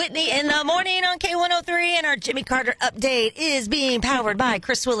Whitney in the morning on K103, and our Jimmy Carter update is being powered by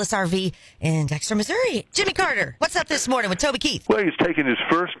Chris Willis RV in Dexter, Missouri. Jimmy Carter, what's up this morning with Toby Keith? Well, he's taking his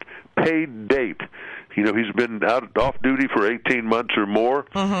first paid date. You know, he's been off duty for 18 months or more,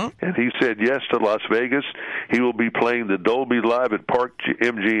 and he said yes to Las Vegas. He will be playing the Dolby Live at Park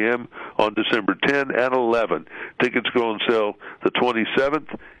MGM on December 10 and 11. Tickets go on sale the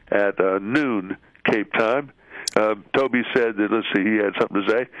 27th at noon Cape time. Toby said that, let's see, he had something to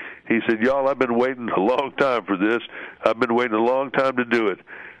say. He said, y'all, I've been waiting a long time for this. I've been waiting a long time to do it.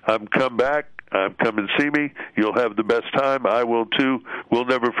 I'm come back. Come and see me. You'll have the best time. I will, too. We'll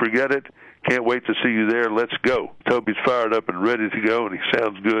never forget it. Can't wait to see you there. Let's go. Toby's fired up and ready to go, and he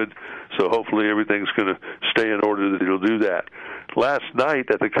sounds good. So hopefully everything's going to stay in order that he'll do that. Last night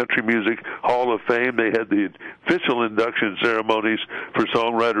at the Country Music Hall of Fame, they had the official induction ceremonies for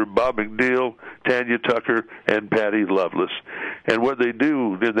songwriter Bob McNeil, Tanya Tucker, and Patty Loveless. And what they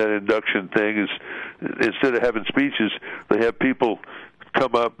do in that induction thing is, instead of having speeches, they have people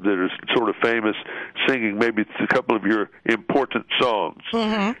come up that are sort of famous singing maybe a couple of your important songs.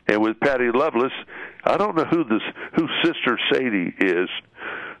 And with Patty Loveless, I don't know who Sister Sadie is.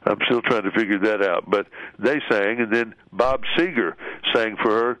 I'm still trying to figure that out. But they sang, and then Bob Seger sang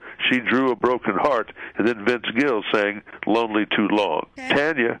for her, She Drew a Broken Heart, and then Vince Gill sang Lonely Too Long. Okay.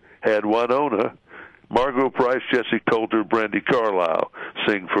 Tanya had Winona, Margot Price, Jesse Coulter, Brandy Carlisle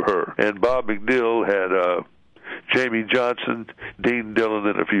sing for her. And Bob McNeil had Jamie Johnson, Dean Dillon,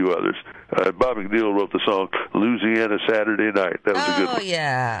 and a few others. Bob McNeil wrote the song Louisiana Saturday Night. That was a good one. Oh,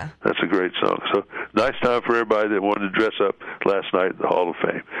 yeah. That's a great song. So nice time for everybody that wanted to dress up last night at the Hall of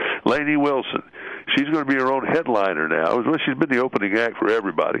Fame. Lainey Wilson, she's going to be her own headliner now. Well, she's been the opening act for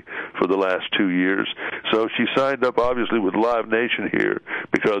everybody for the last 2 years. So she signed up, obviously, with Live Nation here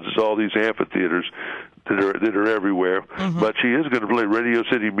because it's all these amphitheaters that are everywhere. But she is going to play Radio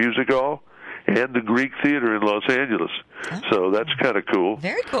City Music Hall and the Greek Theater in Los Angeles. So that's kind of cool.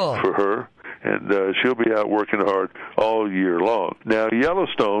 Very cool. For her. And she'll be out working hard all year long. Now,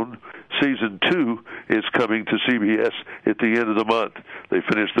 Yellowstone Season 2 is coming to CBS at the end of the month. They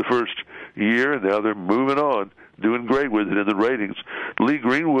finished the first year, and now they're moving on, doing great with it in the ratings. Lee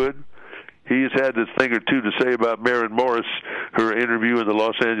Greenwood, he has had this thing or two to say about Maren Morris, her interview in the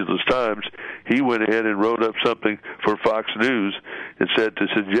Los Angeles Times. He went ahead and wrote up something for Fox News and said to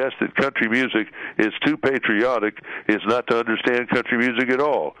suggest that country music is too patriotic is not to understand country music at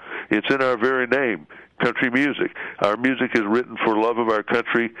all. It's in our very name, country music. Our music is written for love of our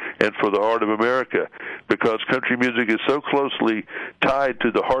country and for the heart of America, because country music is so closely tied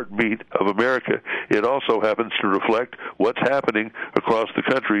to the heartbeat of America. It also happens to reflect what's happening across the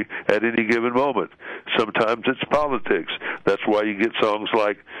country at any given moment. Sometimes it's politics. That's why you get songs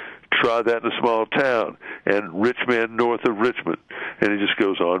like Try That in a Small Town and Rich Man North of Richmond, and it just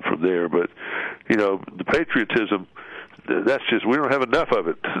goes on from there. But, you know, the patriotism, that's just, we don't have enough of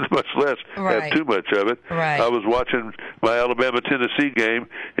it, much less have too much of it. I was watching my Alabama-Tennessee game,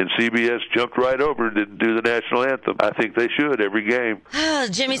 and CBS jumped right over and didn't do the national anthem. I think they should every game. Oh,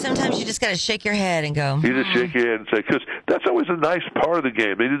 Jimmy, sometimes you just got to shake your head and go. You just shake your head and say, because that's always a nice part of the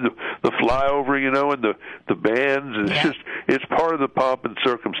game. They do the flyover, you know, and the bands, and it's part of the pomp and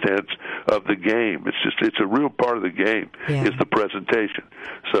circumstance of the game. It's a real part of the game, is the presentation.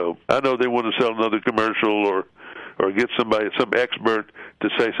 So I know they want to sell another commercial or get some expert to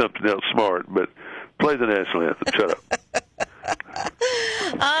say something else smart, but play the national anthem. Shut up.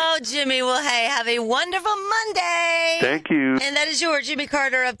 Oh, Jimmy, well, hey, have a wonderful Monday. Thank you. And that is your Jimmy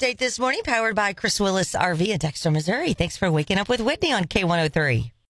Carter update this morning, powered by Chris Willis RV in Dexter, Missouri. Thanks for waking up with Whitney on K103.